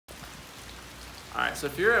All right, so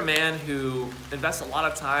if you're a man who invests a lot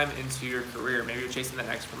of time into your career, maybe you're chasing the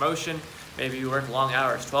next promotion, maybe you work long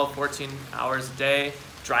hours, 12, 14 hours a day,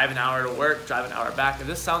 drive an hour to work, drive an hour back. If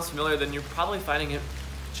this sounds familiar, then you're probably finding it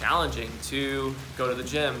challenging to go to the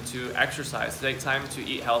gym, to exercise, to take time to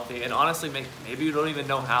eat healthy, and honestly, maybe you don't even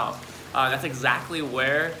know how. That's exactly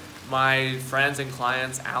where my friends and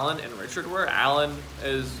clients, Alan and Richard, were. Alan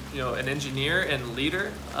is, an engineer and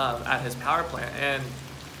leader at his power plant, and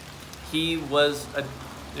he was,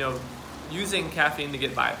 using caffeine to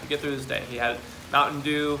get by, to get through his day. He had Mountain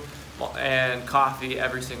Dew and coffee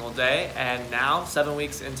every single day, and now 7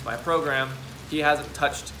 weeks into my program, he hasn't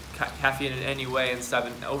touched caffeine in any way in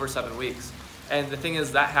over 7 weeks. And the thing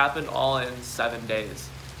is, that happened all in 7 days.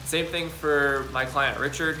 Same thing for my client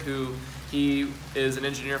Richard, who he is an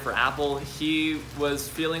engineer for Apple. He was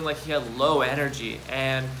feeling like he had low energy,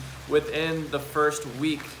 and within the first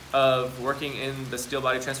week of working in the Steel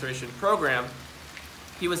Body Transformation program,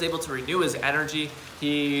 he was able to renew his energy.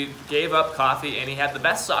 He gave up coffee, and he had the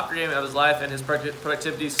best soccer game of his life, and his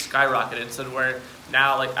productivity skyrocketed. So where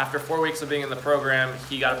now, like after 4 weeks of being in the program,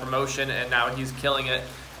 he got a promotion, and now he's killing it.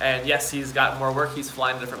 And yes, he's got more work, he's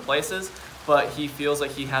flying to different places, but he feels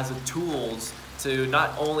like he has the tools to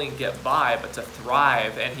not only get by, but to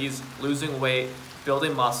thrive. And he's losing weight,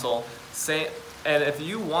 building muscle. And if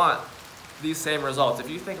you want these same results, if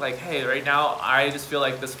you think like, hey, right now I just feel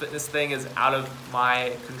like this fitness thing is out of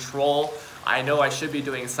my control, I know I should be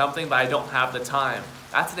doing something, but I don't have the time.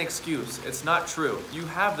 That's an excuse. It's not true. You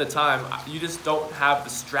have the time, you just don't have the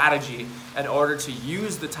strategy in order to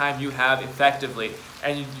use the time you have effectively.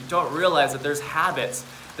 And you don't realize that there's habits,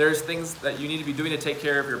 there's things that you need to be doing to take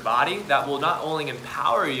care of your body that will not only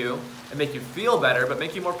empower you and make you feel better, but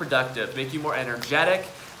make you more productive, make you more energetic,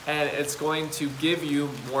 and it's going to give you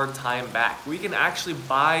more time back. We can actually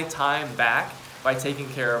buy time back by taking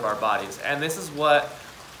care of our bodies. And this is what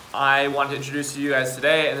I want to introduce to you guys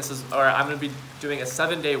today. And I'm going to be doing a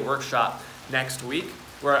 7-day workshop next week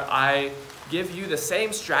where I give you the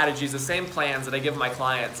same strategies, the same plans that I give my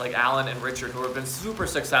clients like Alan and Richard, who have been super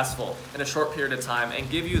successful in a short period of time, and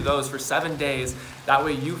give you those for 7 days. That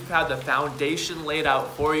way you've had the foundation laid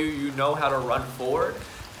out for you. You know how to run forward,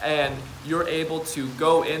 and you're able to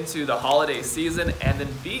go into the holiday season, and then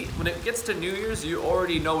when it gets to New Year's, you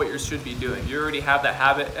already know what you should be doing. You already have that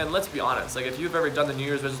habit. And let's be honest, like if you've ever done the New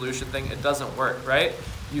Year's resolution thing, it doesn't work, right?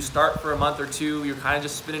 You start for a month or two, you're kind of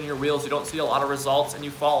just spinning your wheels, you don't see a lot of results, and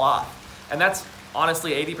you fall off. And that's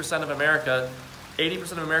honestly 80% of America.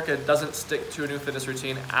 80% of America doesn't stick to a new fitness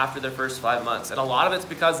routine after their first 5 months. And a lot of it's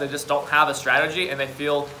because they just don't have a strategy, and they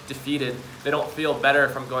feel defeated. They don't feel better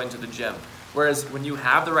from going to the gym. Whereas when you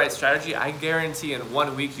have the right strategy, I guarantee in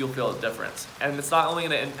 1 week you'll feel a difference. And it's not only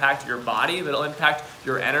going to impact your body, but it'll impact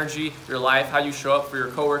your energy, your life, how you show up for your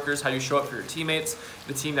coworkers, how you show up for your teammates,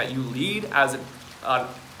 the team that you lead as an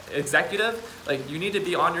executive. Like, you need to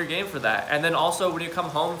be on your game for that. And then also when you come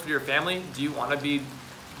home for your family, do you want to be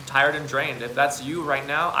tired and drained? If that's you right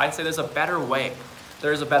now, I'd say there's a better way.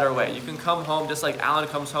 There's a better way. You can come home just like Alan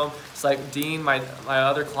comes home. It's like Dean, my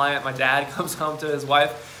other client, my dad, comes home to his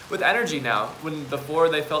wife with energy now, when before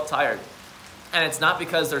they felt tired. And it's not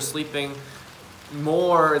because they're sleeping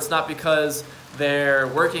more, it's not because they're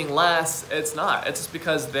working less, it's not. It's just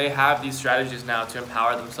because they have these strategies now to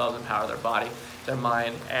empower themselves, empower their body, their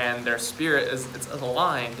mind, and their spirit it's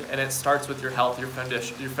aligned, and it starts with your health, your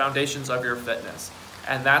foundations of your fitness.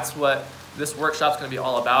 And that's what this workshop's gonna be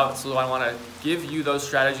all about. So I wanna give you those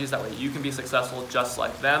strategies, that way you can be successful just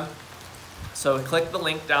like them. So click the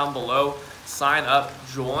link down below, sign up,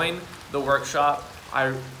 join the workshop.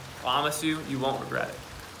 I promise you, you won't regret it.